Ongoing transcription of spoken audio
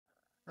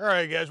All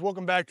right, guys,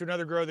 welcome back to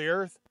another Grow the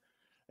Earth.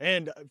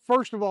 And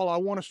first of all, I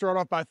want to start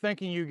off by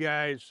thanking you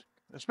guys,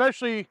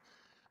 especially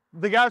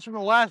the guys from the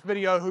last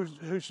video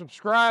who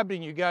subscribed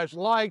and you guys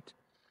liked.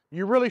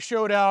 You really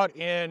showed out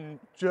in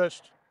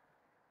just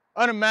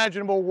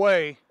unimaginable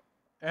way,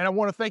 and I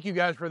want to thank you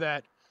guys for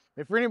that.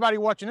 And for anybody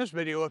watching this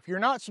video, if you're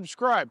not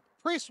subscribed,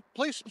 please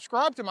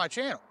subscribe to my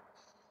channel.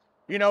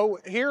 You know,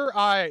 here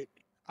I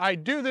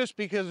do this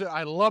because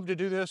I love to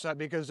do this,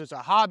 because it's a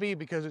hobby,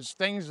 because it's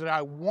things that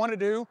I want to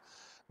do,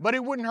 but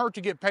it wouldn't hurt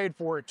to get paid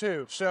for it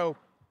too. So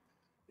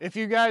if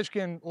you guys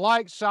can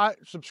like,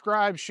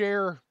 subscribe,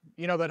 share,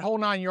 you know, that whole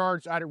 9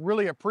 yards, I'd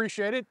really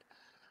appreciate it.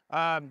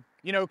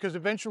 You know, because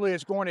eventually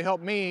it's going to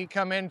help me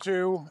come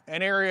into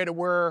an area to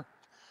where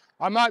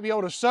I might be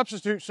able to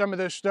substitute some of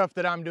this stuff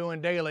that I'm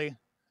doing daily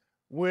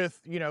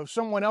with, you know,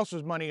 someone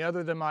else's money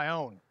other than my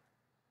own.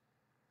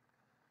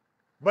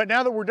 But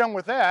now that we're done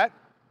with that,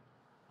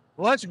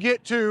 let's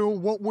get to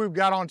what we've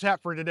got on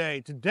tap for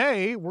today.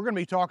 Today, we're going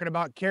to be talking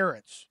about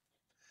carrots.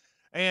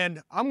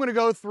 And I'm going to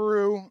go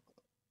through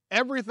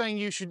everything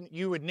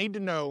you would need to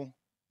know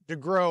to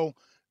grow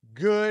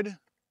good,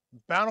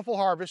 bountiful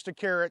harvest of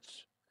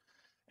carrots,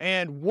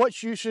 and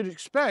what you should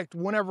expect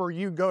whenever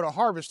you go to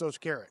harvest those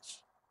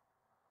carrots.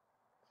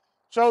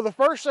 So the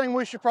first thing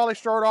we should probably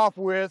start off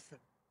with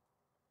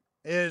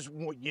is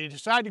you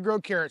decide to grow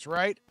carrots,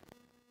 right?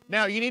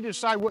 Now you need to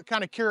decide what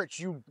kind of carrots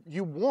you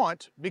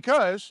want,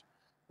 because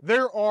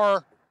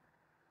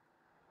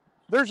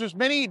there's as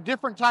many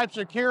different types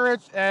of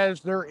carrots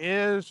as there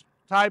is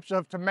types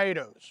of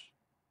tomatoes.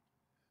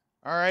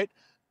 All right,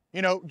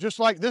 you know, just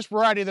like this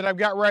variety that I've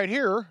got right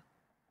here,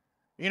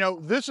 you know,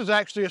 this is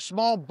actually a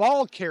small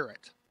ball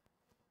carrot.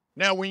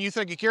 Now, when you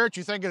think of carrots,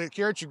 you think of the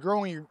carrots you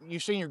grow you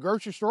see in your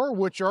grocery store,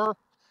 which are,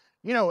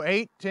 you know,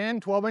 8, 10,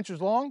 12 inches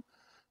long.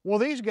 Well,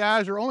 these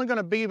guys are only going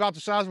to be about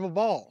the size of a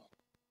ball.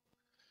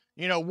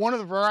 You know, one of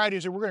the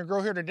varieties that we're going to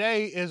grow here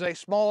today is a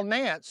small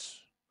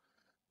Nance,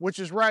 which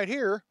is right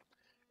here.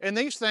 And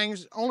these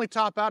things only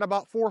top out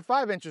about 4 or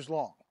 5 inches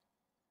long.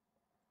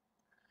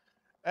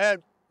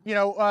 You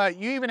know,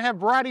 you even have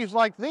varieties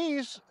like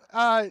these.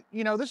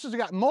 You know, this has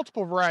got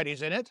multiple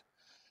varieties in it.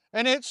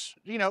 And it's,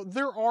 you know,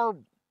 there are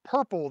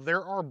purple,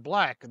 there are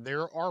black,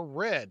 there are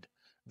red,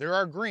 there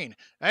are green.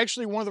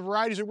 Actually, one of the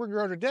varieties that we're going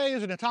to grow today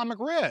is an atomic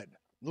red.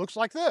 It looks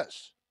like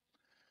this.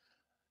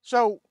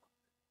 So,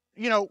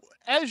 you know,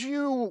 as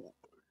you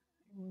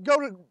go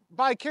to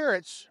buy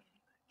carrots,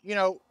 you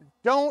know,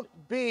 don't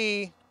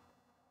be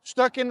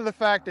stuck into the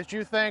fact that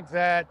you think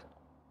that,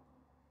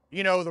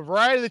 you know, the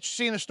variety that you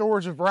see in the store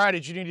is a variety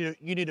that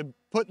you need to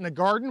put in the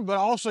garden, but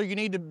also you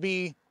need to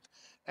be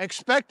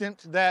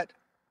expectant that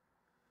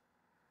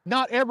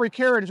not every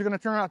carrot is going to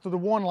turn out to the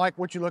one like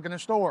what you look in the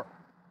store.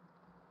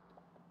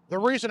 The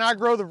reason I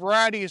grow the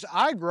varieties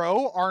I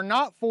grow are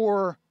not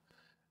for,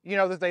 you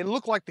know, that they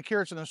look like the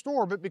carrots in the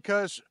store, but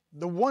because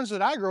the ones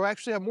that I grow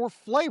actually have more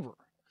flavor.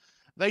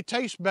 They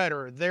taste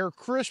better, they're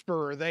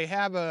crisper, they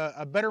have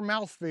a better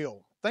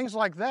mouthfeel, things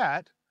like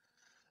that,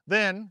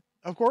 than,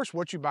 of course,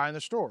 what you buy in the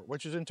store,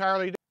 which is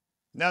entirely different.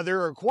 Now,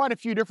 there are quite a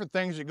few different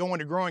things that go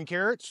into growing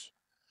carrots,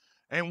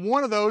 and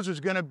one of those is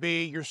going to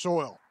be your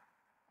soil.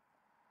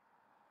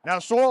 Now,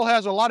 soil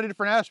has a lot of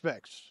different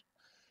aspects.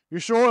 Your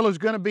soil is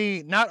going to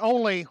be not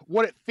only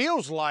what it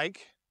feels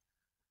like,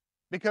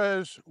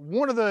 because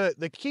one of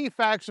the key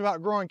facts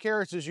about growing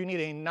carrots is you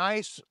need a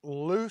nice,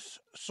 loose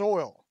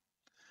soil.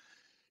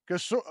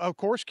 Because, of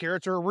course,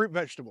 carrots are a root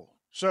vegetable.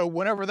 So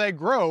whenever they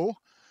grow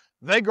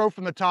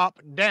from the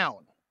top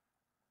down.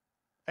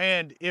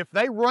 And if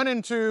they run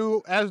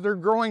into, as they're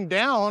growing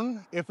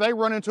down, if they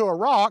run into a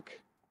rock,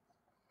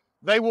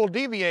 they will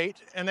deviate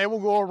and they will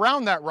go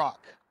around that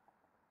rock.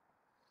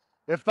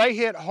 If they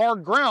hit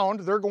hard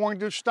ground, they're going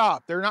to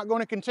stop. They're not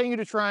going to continue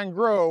to try and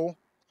grow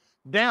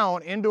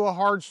down into a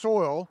hard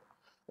soil,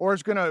 or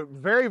it's going to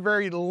very,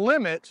 very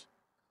limit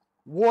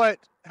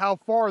how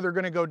far they're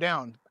going to go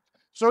down.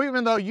 So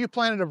even though you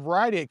planted a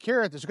variety of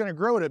carrot that's going to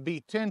grow to be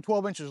 10,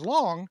 12 inches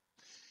long,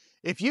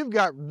 if you've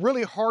got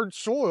really hard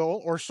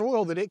soil or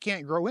soil that it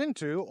can't grow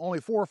into, only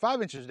 4 or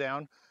 5 inches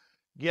down,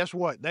 guess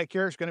what? That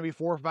carrot's going to be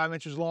 4 or 5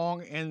 inches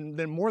long, and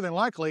then more than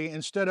likely,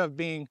 instead of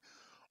being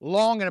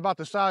long and about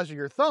the size of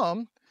your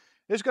thumb,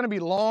 it's going to be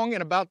long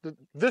and about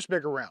this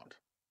big around.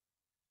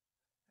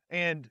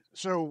 And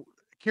so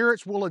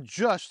carrots will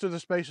adjust to the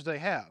spaces they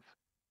have.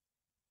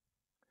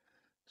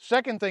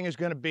 Second thing is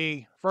going to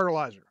be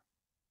fertilizer.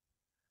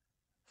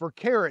 For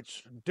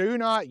carrots, do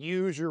not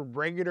use your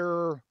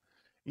regular,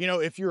 you know,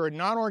 if you're a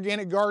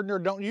non-organic gardener,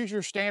 don't use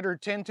your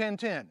standard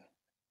 10-10-10.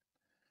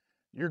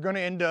 You're going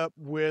to end up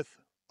with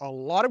a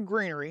lot of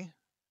greenery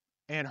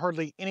and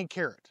hardly any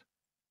carrot.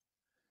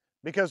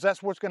 Because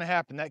that's what's going to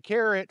happen. A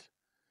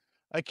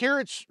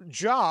carrot's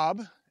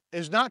job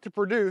is not to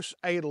produce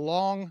a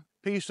long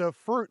piece of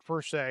fruit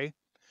per se.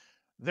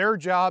 Their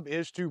job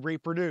is to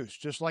reproduce,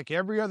 just like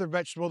every other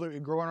vegetable that we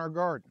grow in our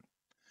garden.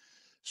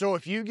 So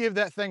if you give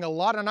that thing a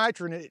lot of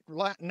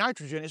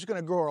nitrogen, it's going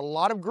to grow a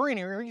lot of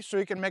greenery so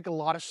you can make a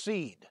lot of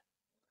seed.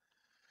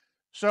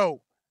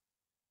 So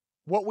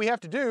what we have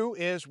to do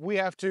is we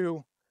have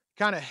to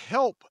kind of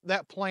help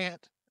that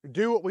plant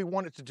do what we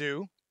want it to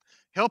do,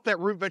 help that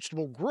root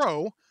vegetable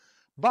grow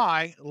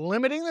by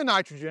limiting the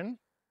nitrogen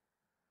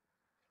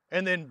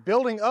and then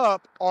building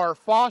up our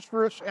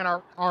phosphorus and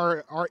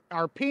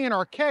our P and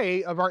our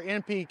K of our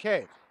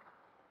NPK.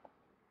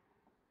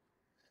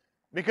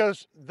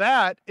 Because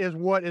that is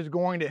what is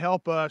going to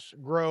help us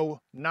grow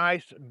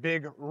nice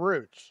big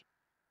roots.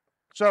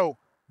 So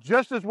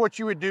just as what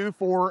you would do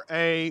for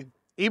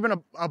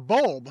even a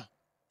bulb,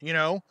 you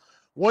know,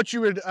 what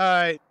you would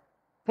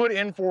put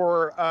in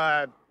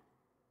for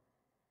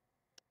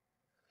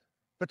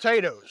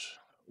potatoes,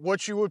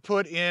 what you would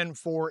put in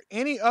for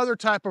any other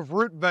type of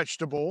root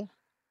vegetable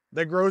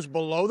that grows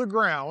below the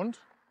ground,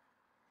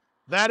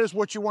 that is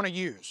what you want to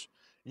use.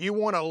 You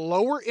want a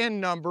lower N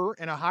number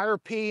and a higher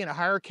P and a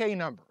higher K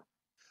number.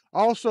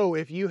 Also,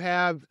 if you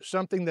have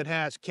something that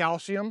has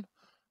calcium,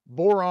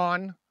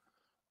 boron,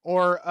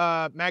 or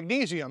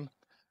magnesium,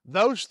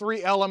 those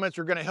three elements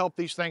are going to help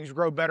these things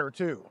grow better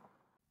too.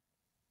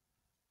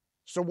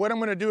 So what I'm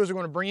going to do is I'm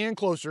going to bring you in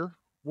closer.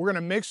 We're going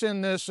to mix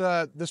in this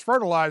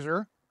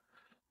fertilizer,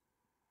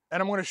 and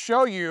I'm going to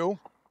show you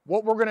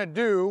what we're going to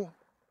do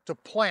to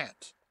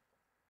plant.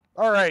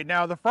 All right,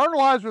 now the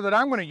fertilizer that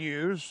I'm going to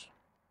use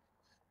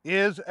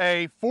is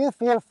a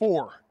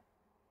 444.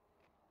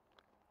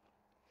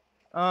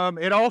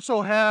 It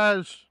also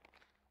has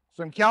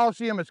some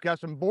calcium, it's got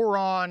some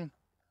boron,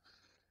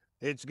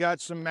 it's got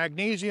some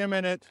magnesium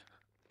in it.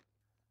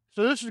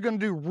 So this is going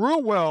to do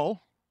real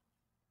well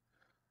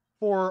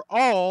for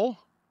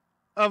all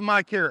of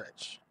my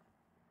carrots.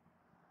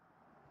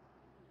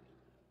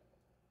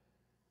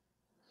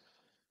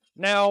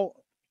 Now,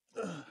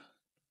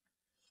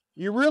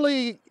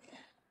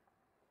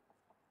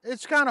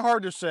 it's kind of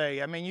hard to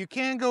say. I mean, you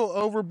can go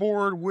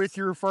overboard with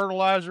your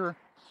fertilizer,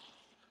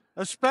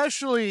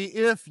 especially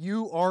if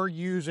you are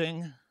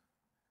using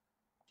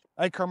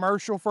a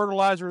commercial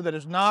fertilizer that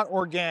is not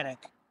organic.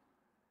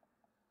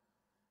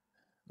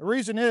 The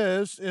reason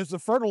is the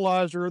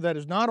fertilizer that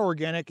is not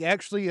organic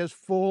actually is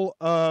full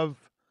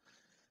of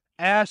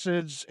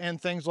acids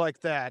and things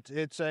like that.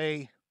 It's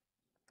a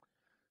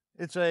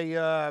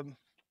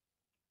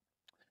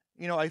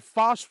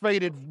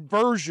phosphated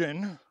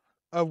version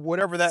of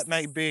whatever that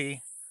may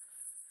be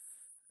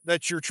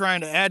that you're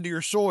trying to add to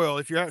your soil.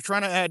 If you're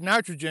trying to add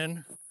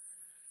nitrogen,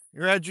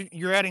 you're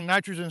adding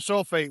nitrogen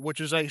sulfate, which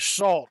is a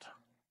salt.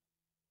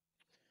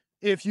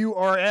 If you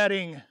are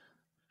adding,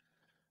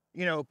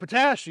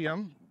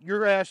 potassium,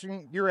 you're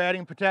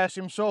adding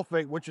potassium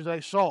sulfate, which is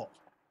a salt.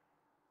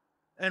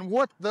 And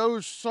what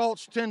those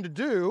salts tend to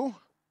do,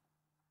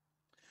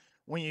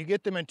 when you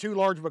get them in too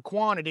large of a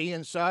quantity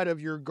inside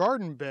of your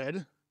garden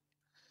bed,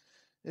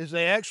 is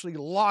they actually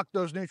lock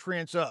those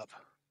nutrients up.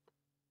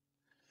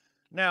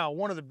 Now,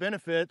 one of the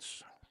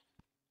benefits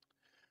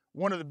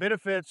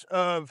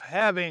of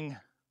having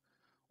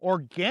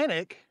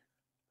organic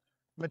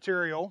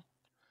material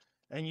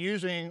and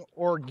using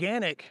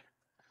organic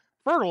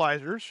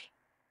fertilizers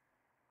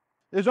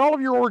is all of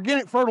your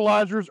organic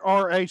fertilizers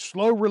are a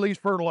slow release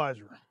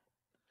fertilizer.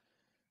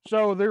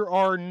 So there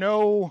are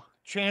no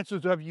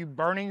chances of you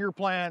burning your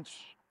plants.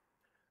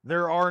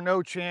 There are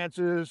no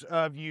chances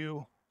of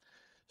you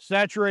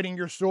saturating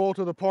your soil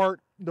to the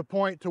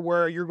point to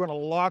where you're going to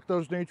lock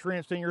those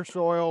nutrients in your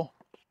soil.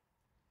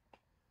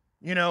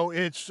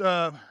 It's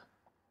as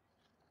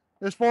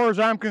far as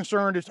I'm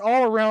concerned, it's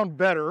all around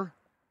better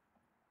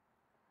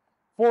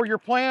for your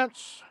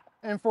plants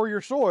and for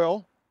your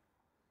soil,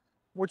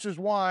 which is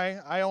why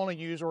I only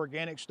use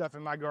organic stuff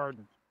in my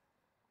garden.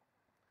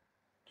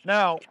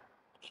 Now,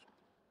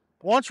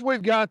 once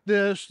we've got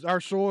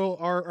our soil,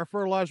 our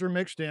fertilizer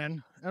mixed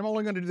in, I'm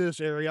only going to do this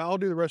area. I'll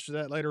do the rest of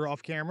that later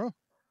off camera.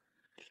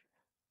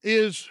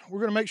 We're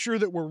going to make sure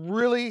that we're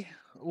really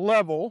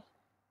level,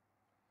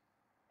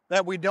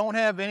 that we don't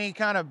have any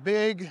kind of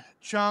big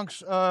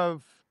chunks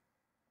of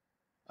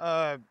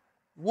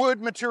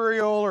wood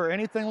material or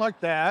anything like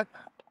that.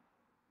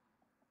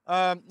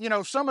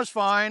 Some is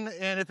fine,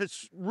 and if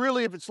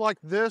it's like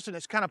this and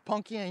it's kind of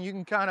punky and you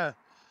can kind of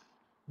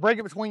break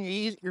it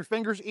between your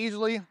fingers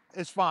easily,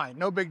 it's fine,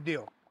 no big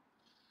deal.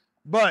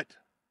 But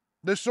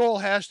the soil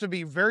has to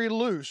be very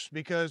loose,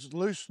 because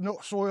loose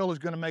soil is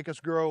going to make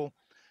us grow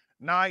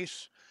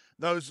nice.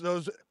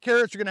 Those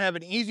carrots are going to have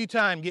an easy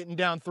time getting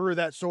down through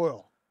that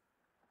soil.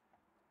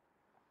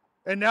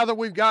 And now that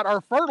we've got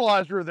our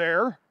fertilizer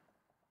there,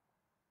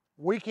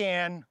 we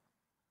can,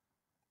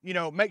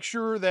 make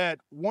sure that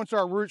once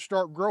our roots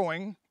start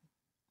growing,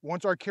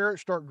 once our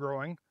carrots start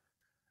growing,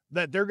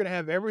 that they're going to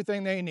have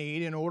everything they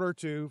need in order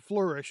to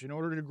flourish, in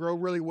order to grow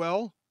really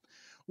well.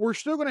 We're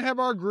still going to have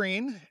our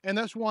green, and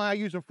that's why I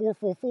use a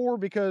 444,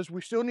 because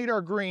we still need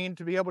our green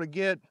to be able to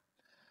get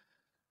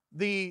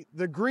the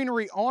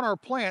greenery on our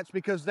plants,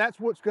 because that's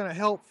what's going to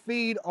help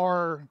feed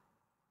our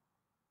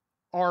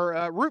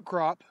root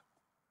crop.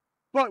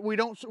 But we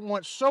don't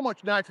want so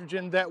much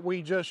nitrogen that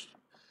we just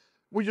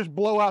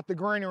blow out the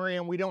greenery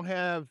and we don't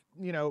have,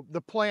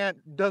 the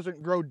plant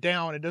doesn't grow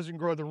down, it doesn't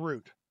grow the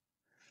root.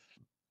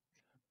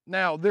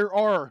 Now, there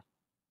are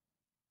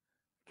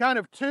kind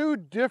of two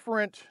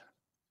different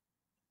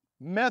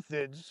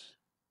methods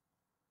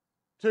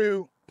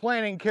to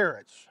planting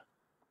carrots.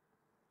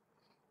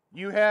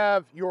 You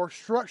have your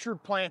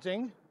structured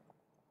planting,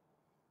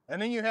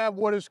 and then you have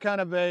what is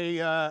kind of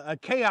a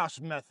chaos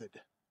method.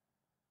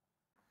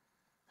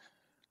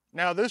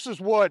 Now, this is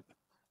what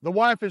the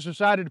wife has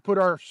decided to put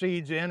our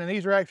seeds in, and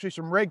these are actually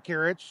some red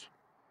carrots.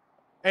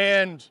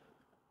 And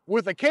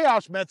with the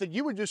chaos method,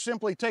 you would just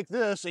simply take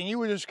this and you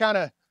would just kind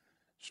of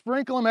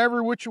sprinkle them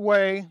every which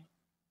way,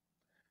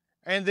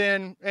 and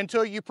then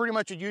until you pretty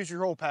much use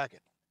your whole packet.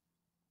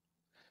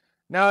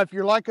 Now, if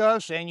you're like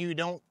us and you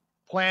don't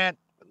plant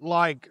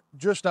like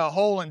just a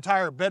whole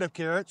entire bed of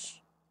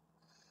carrots,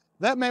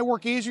 that may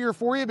work easier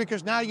for you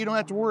because now you don't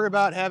have to worry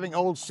about having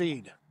old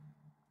seed.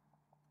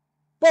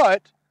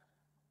 But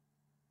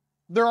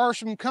there are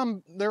some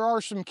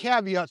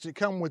caveats that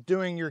come with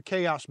doing your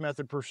chaos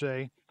method per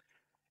se,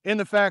 in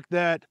the fact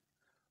that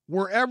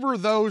wherever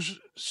those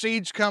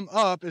seeds come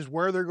up is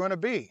where they're going to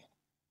be.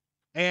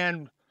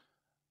 And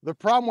the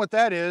problem with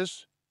that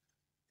is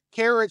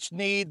carrots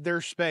need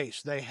their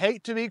space. They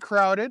hate to be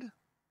crowded.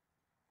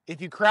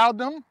 If you crowd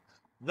them,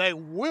 they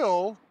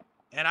will,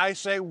 and I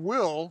say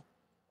will,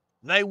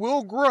 they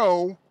will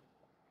grow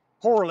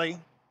poorly.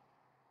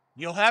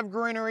 You'll have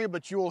greenery,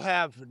 but you will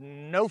have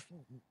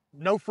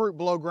no fruit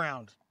below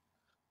ground.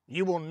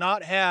 You will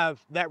not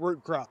have that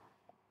root crop.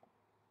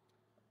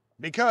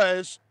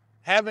 Because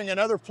having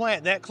another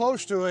plant that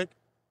close to it,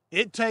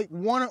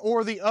 one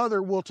or the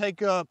other will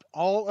take up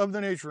all of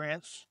the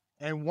nutrients,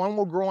 and one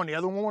will grow and the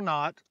other one will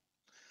not.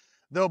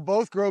 They'll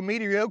both grow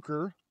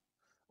mediocre,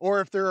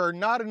 or if there are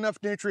not enough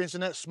nutrients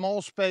in that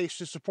small space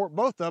to support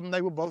both of them,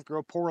 they will both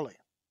grow poorly.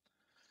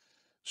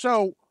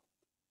 So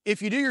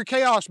if you do your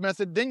chaos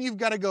method, then you've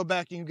got to go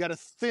back and you've got to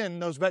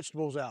thin those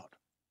vegetables out,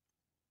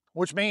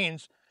 which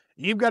means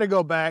you've got to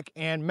go back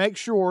and make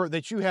sure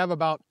that you have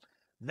about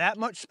that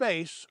much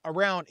space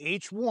around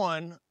each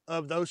one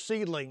of those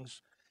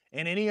seedlings,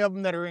 and any of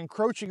them that are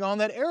encroaching on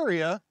that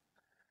area,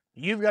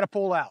 you've got to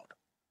pull out.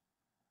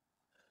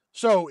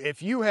 So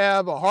if you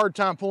have a hard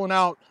time pulling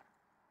out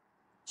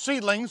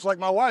seedlings like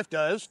my wife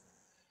does,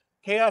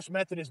 chaos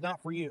method is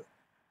not for you.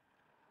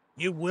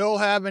 You will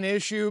have an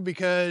issue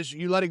because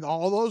you letting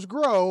all those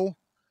grow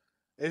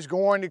is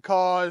going to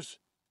cause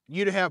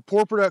you to have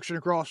poor production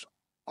across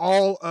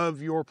all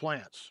of your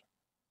plants.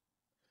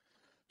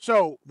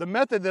 So the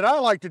method that I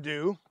like to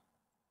do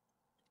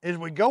is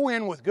we go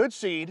in with good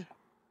seed,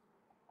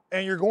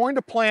 and you're going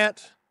to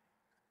plant,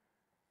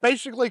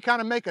 basically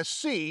kind of make a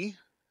C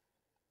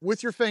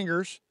with your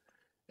fingers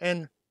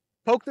and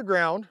poke the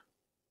ground.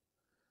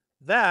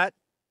 That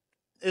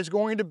is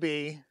going to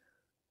be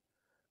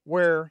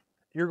where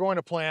you're going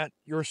to plant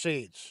your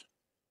seeds.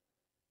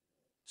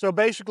 So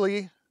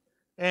basically,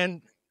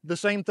 and the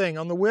same thing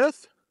on the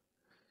width,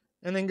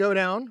 and then go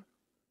down.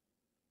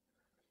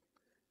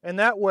 And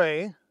that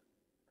way,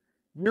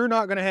 you're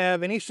not going to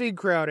have any seed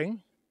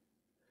crowding.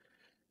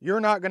 You're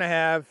not going to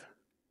have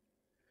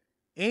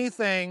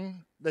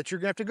anything that you're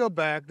going to have to go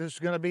back. This is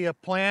going to be a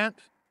plant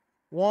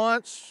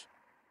once,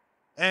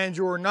 and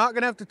you're not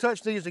going to have to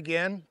touch these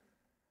again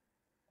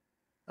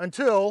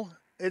until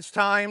it's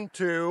time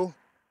to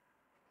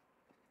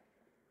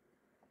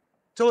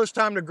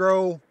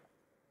grow,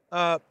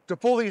 to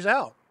pull these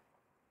out.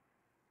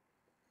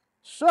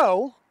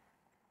 So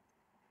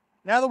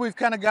now that we've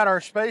kind of got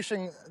our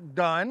spacing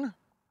done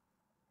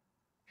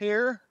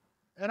here,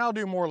 and I'll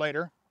do more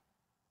later,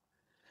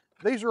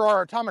 these are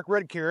our atomic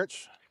red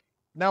carrots.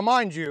 Now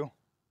mind you,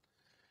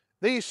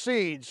 these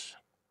seeds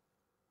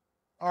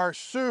are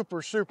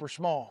super, super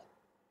small.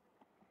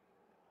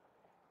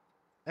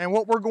 And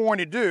what we're going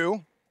to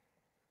do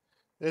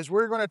is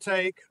we're going to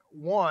take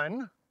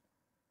 1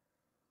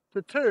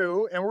 to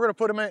 2, and we're going to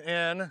put them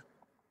in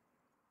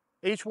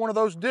each one of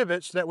those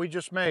divots that we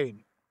just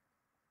made.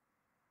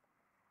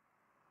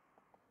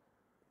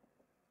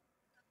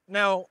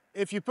 Now,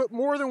 if you put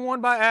more than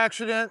one by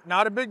accident,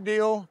 not a big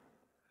deal.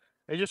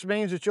 It just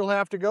means that you'll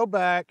have to go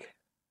back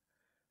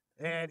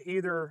and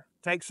either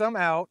take some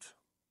out,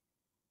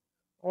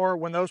 or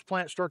when those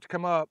plants start to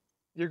come up,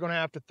 you're going to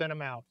have to thin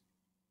them out.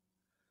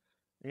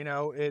 You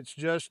know, it's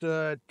just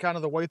kind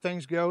of the way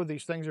things go.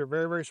 These things are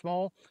very, very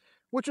small,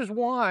 which is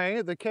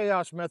why the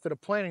chaos method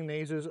of planting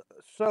these is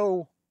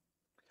so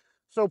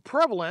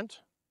prevalent,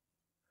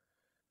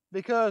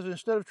 because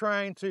instead of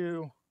trying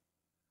to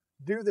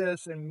do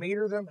this and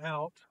meter them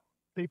out,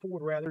 people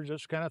would rather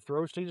just kind of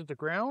throw seeds at the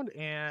ground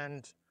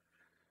and,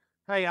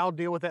 hey, I'll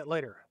deal with that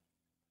later.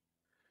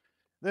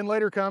 Then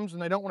later comes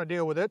and they don't want to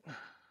deal with it.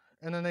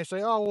 And then they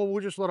say, oh, well,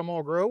 we'll just let them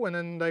all grow. And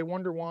then they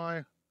wonder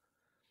why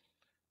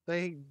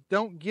they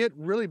don't get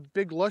really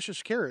big,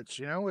 luscious carrots.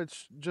 You know,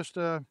 it's just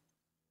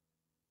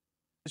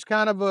it's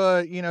kind of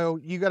a, you know,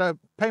 you got to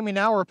pay me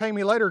now or pay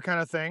me later kind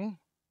of thing.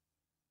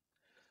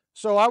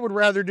 So I would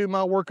rather do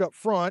my work up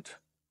front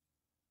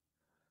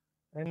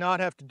and not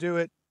have to do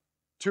it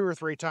 2 or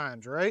 3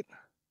 times, right?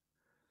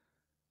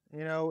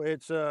 You know,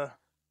 it's you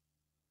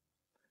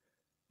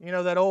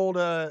know, that old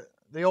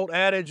the old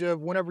adage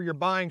of whenever you're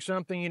buying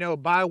something, you know,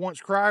 buy once,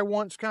 cry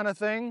once kind of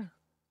thing.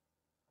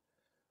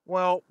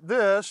 Well,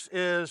 this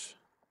is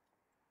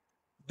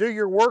do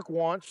your work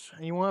once,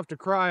 and you won't have to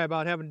cry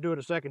about having to do it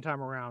a second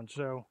time around.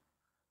 So,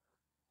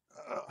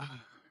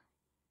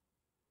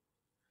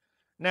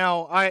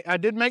 now I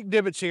did make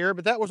divots here,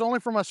 but that was only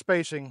for my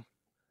spacing.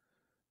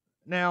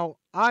 Now,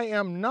 I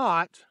am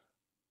not,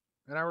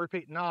 and I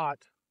repeat,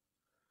 not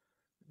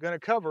going to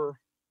cover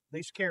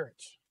these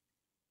carrots.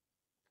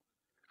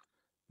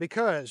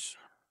 Because,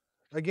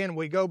 again,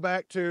 we go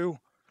back to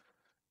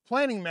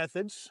planting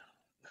methods.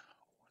 What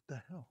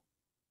the hell?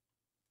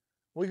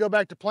 We go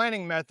back to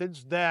planting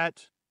methods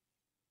that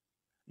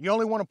you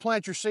only want to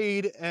plant your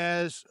seed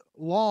as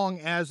long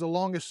as the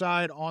longest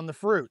side on the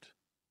fruit.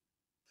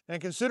 And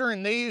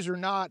considering these are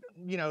not,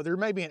 you know, they're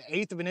maybe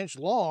 1/8 of an inch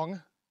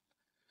long,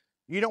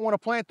 you don't want to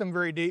plant them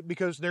very deep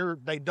because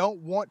they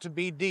don't want to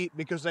be deep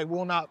because they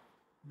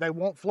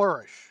won't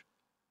flourish.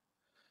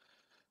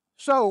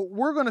 So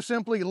we're going to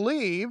simply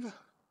leave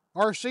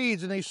our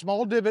seeds in these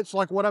small divots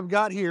like what I've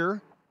got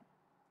here,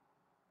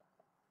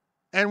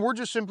 and we're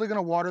just simply going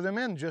to water them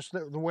in just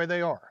the way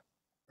they are.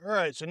 All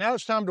right, so now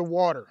it's time to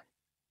water.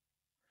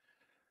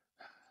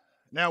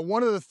 Now,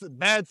 one of the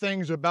bad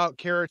things about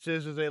carrots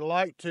is they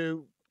like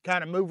to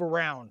kind of move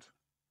around.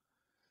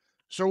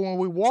 So when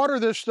we water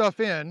this stuff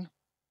in,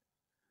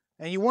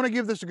 and you want to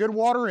give this a good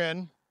water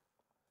in,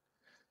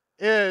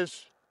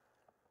 is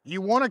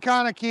you want to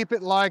kind of keep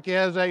it like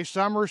as a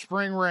summer,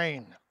 spring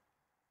rain.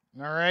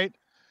 All right?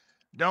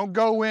 Don't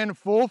go in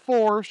full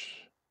force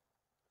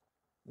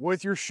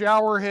with your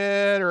shower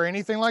head or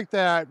anything like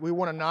that. We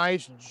want a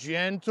nice,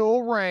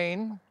 gentle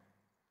rain.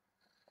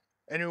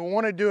 And we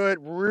want to do it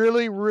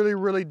really, really,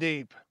 really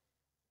deep.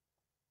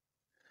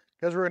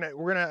 Because we're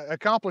gonna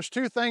accomplish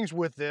two things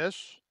with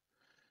this.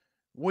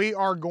 We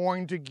are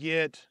going to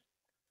get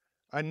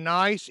a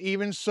nice,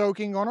 even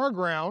soaking on our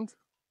ground.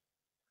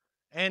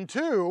 And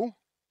two,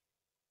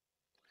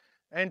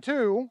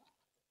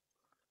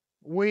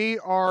 we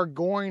are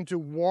going to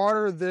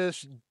water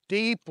this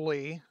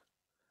deeply,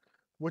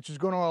 which is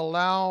going to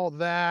allow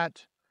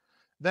that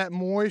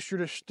moisture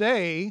to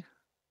stay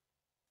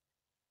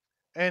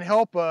and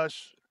help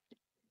us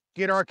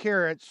get our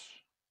carrots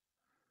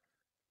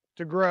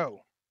to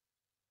grow.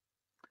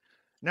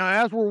 Now,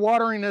 as we're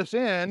watering this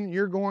in,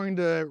 you're going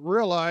to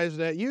realize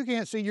that you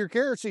can't see your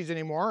carrot seeds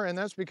anymore, and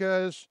that's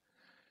because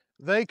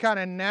they kind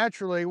of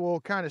naturally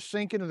will kind of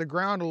sink into the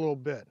ground a little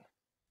bit.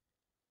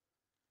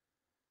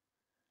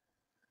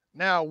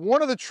 Now,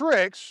 one of the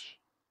tricks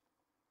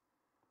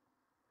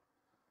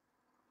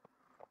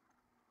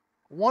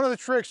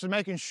is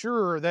making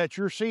sure that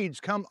your seeds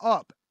come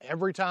up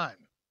every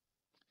time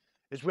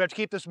is we have to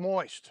keep this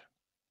moist.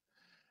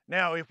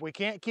 Now, if we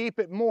can't keep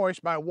it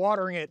moist by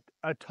watering it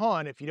a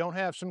ton, if you don't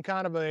have some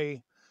kind of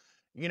a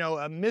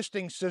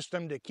misting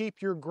system to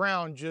keep your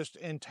ground just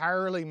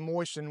entirely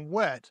moist and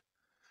wet,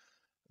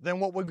 then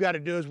what we've got to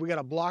do is we got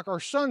to block our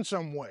sun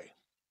some way.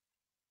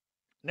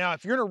 Now,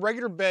 if you're in a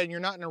regular bed and you're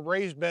not in a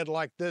raised bed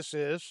like this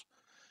is,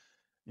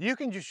 you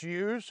can just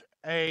use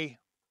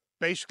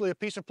basically a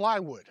piece of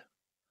plywood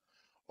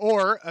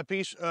or a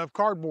piece of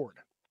cardboard.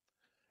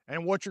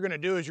 And what you're going to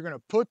do is you're going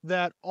to put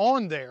that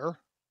on there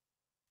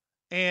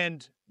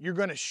and you're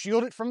going to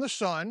shield it from the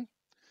sun,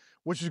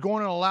 which is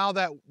going to allow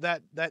that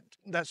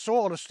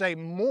soil to stay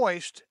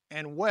moist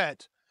and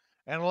wet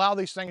and allow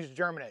these things to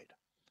germinate.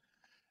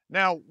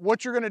 Now,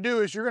 what you're going to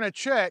do is you're going to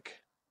check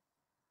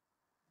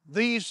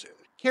these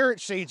carrot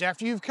seeds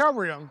after you've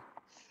covered them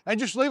and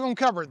just leave them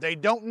covered. They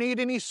don't need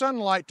any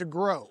sunlight to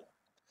grow.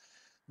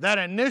 That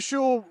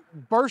initial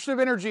burst of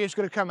energy is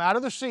going to come out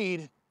of the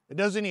seed. It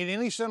doesn't need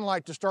any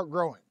sunlight to start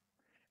growing.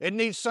 It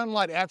needs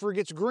sunlight after it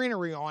gets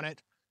greenery on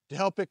it to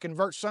help it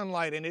convert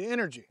sunlight into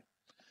energy.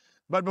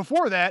 But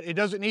before that, it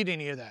doesn't need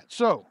any of that.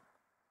 So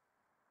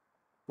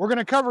we're going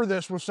to cover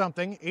this with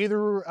something,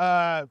 either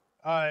a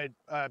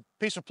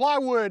piece of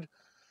plywood.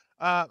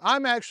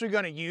 I'm actually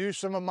going to use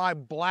some of my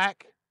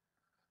black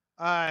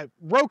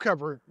row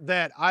cover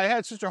that I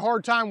had such a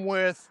hard time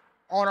with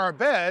on our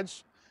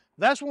beds.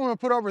 That's what I'm going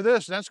to put over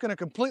this. That's going to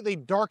completely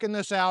darken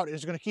this out.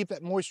 It's going to keep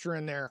that moisture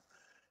in there.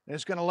 And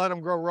it's going to let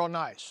them grow real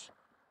nice.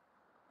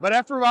 But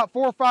after about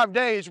 4 or 5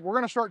 days, we're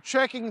going to start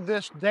checking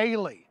this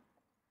daily.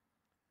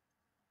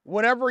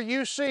 Whatever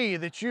you see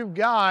that you've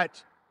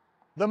got,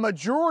 the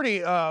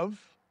majority of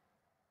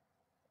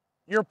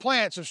your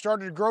plants have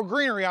started to grow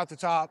greenery out the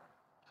top,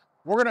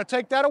 we're going to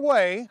take that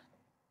away,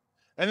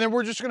 and then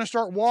we're just going to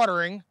start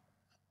watering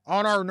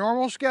on our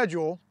normal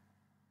schedule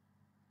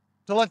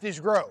to let these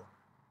grow.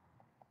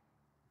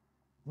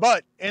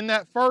 But in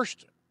that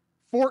first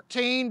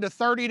 14 to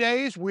 30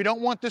 days, we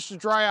don't want this to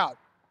dry out.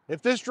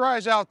 If this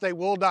dries out, they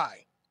will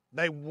die.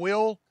 They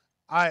will,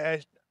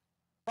 I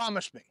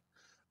promise me.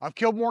 I've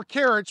killed more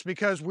carrots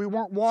because we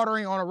weren't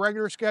watering on a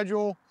regular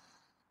schedule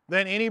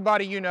than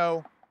anybody you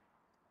know.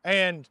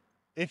 And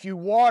if you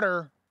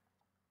water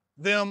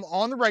them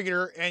on the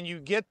regular and you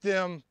get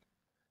them,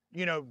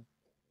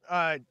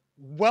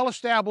 well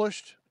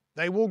established,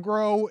 they will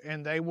grow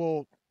and they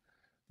will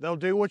They'll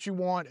do what you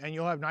want and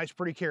you'll have nice,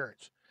 pretty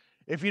carrots.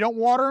 If you don't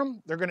water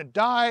them, they're gonna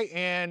die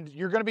and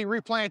you're gonna be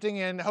replanting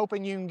and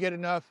hoping you can get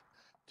enough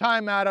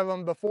time out of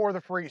them before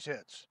the freeze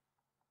hits.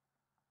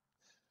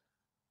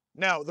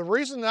 Now, the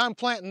reason that I'm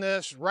planting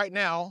this right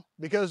now,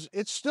 because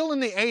it's still in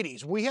the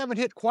 80s. We haven't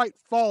hit quite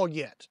fall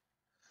yet.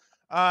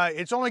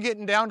 It's only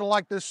getting down to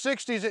like the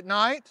 60s at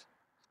night.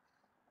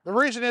 The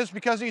reason is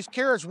because these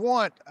carrots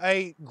want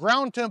a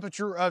ground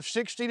temperature of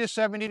 60 to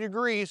 70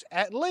 degrees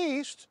at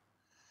least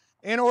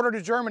in order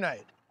to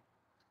germinate.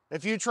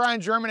 If you try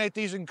and germinate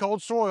these in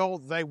cold soil,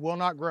 they will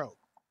not grow.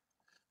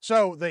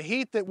 So the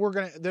heat that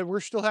we're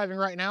still having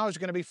right now is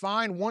gonna be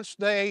fine. Once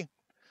they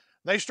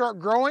start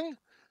growing,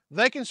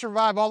 they can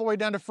survive all the way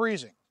down to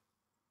freezing.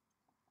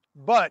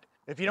 But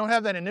if you don't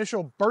have that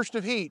initial burst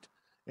of heat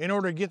in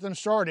order to get them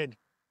started,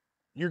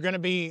 you're gonna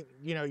be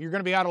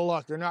out of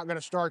luck. They're not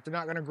gonna start, they're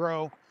not gonna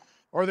grow,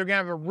 or they're gonna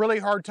have a really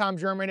hard time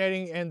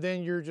germinating, and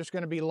then you're just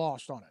gonna be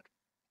lost on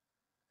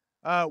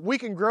it. We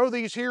can grow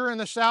these here in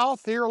the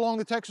South, here along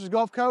the Texas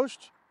Gulf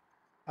Coast,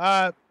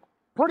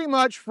 pretty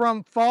much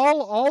from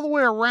fall all the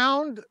way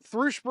around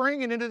through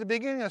spring and into the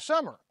beginning of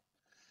summer.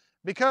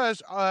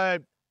 Because,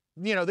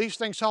 these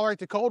things tolerate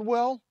the cold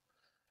well,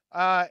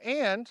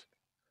 and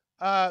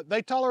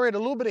they tolerate a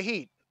little bit of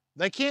heat.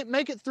 They can't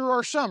make it through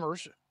our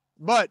summers,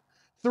 but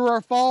through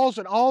our falls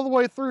and all the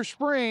way through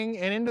spring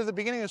and into the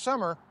beginning of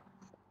summer,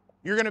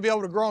 you're gonna be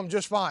able to grow them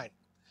just fine.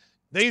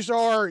 These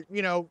are,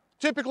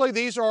 typically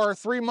these are a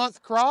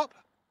 3-month crop,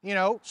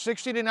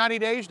 60 to 90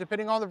 days,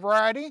 depending on the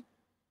variety.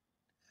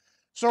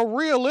 So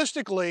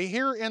realistically,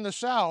 here in the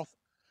South,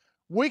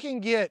 we can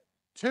get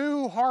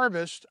 2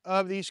 harvests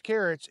of these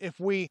carrots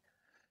if we,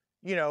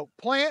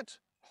 plant,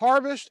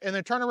 harvest, and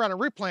then turn around and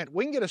replant.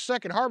 We can get a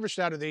second harvest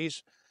out of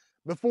these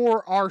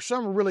before our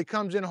summer really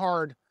comes in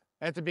hard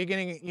at the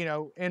beginning,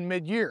 in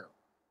mid-year.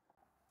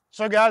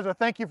 So guys, I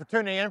thank you for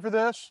tuning in for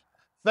this.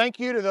 Thank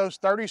you to those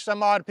 30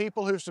 some odd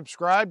people who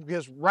subscribed,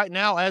 because right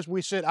now, as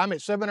we sit, I'm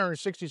at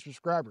 760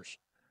 subscribers.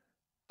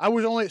 I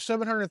was only at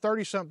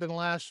 730 something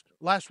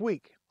last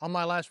week on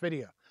my last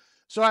video.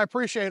 So I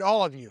appreciate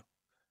all of you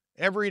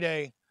every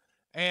day.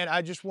 And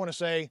I just want to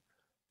say,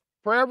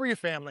 forever your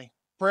family,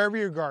 forever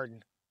your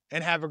garden,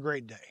 and have a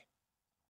great day.